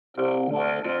The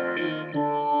weather in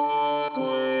Brooklyn.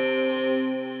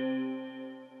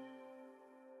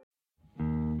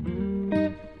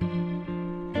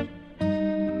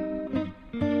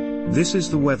 This is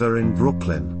the weather in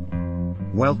Brooklyn.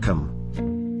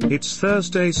 Welcome. It's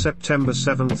Thursday, September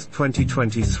 7th,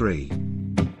 2023.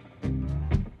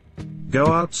 Go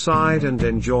outside and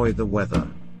enjoy the weather.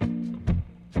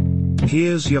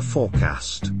 Here's your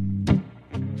forecast.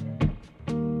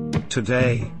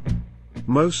 Today,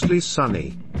 mostly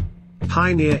sunny.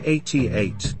 High near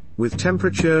 88, with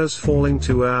temperatures falling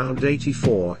to around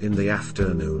 84 in the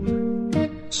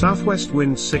afternoon. Southwest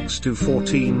wind 6 to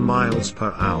 14 miles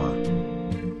per hour.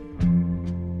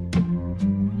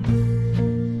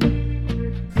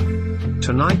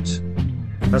 Tonight,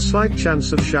 a slight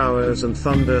chance of showers and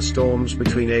thunderstorms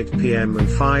between 8 p.m. and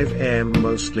 5 a.m.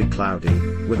 Mostly cloudy,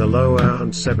 with a low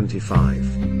around 75.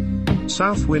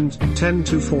 South wind 10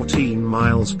 to 14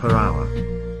 miles per hour.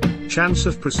 Chance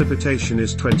of precipitation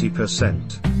is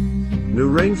 20%. New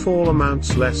rainfall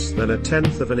amounts less than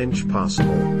 1/10 of an inch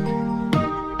possible.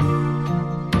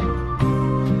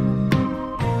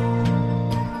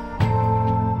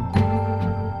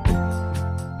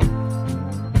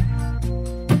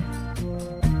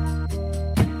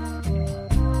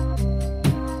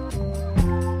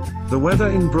 The Weather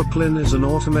in Brooklyn is an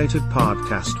automated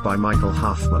podcast by Michael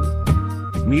Hoffman.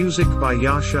 Music by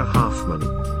Yasha Hoffman.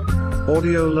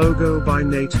 Audio logo by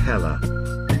Nate Heller.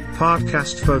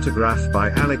 Podcast photograph by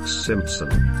Alex Simpson.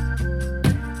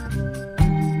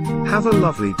 Have a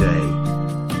lovely day.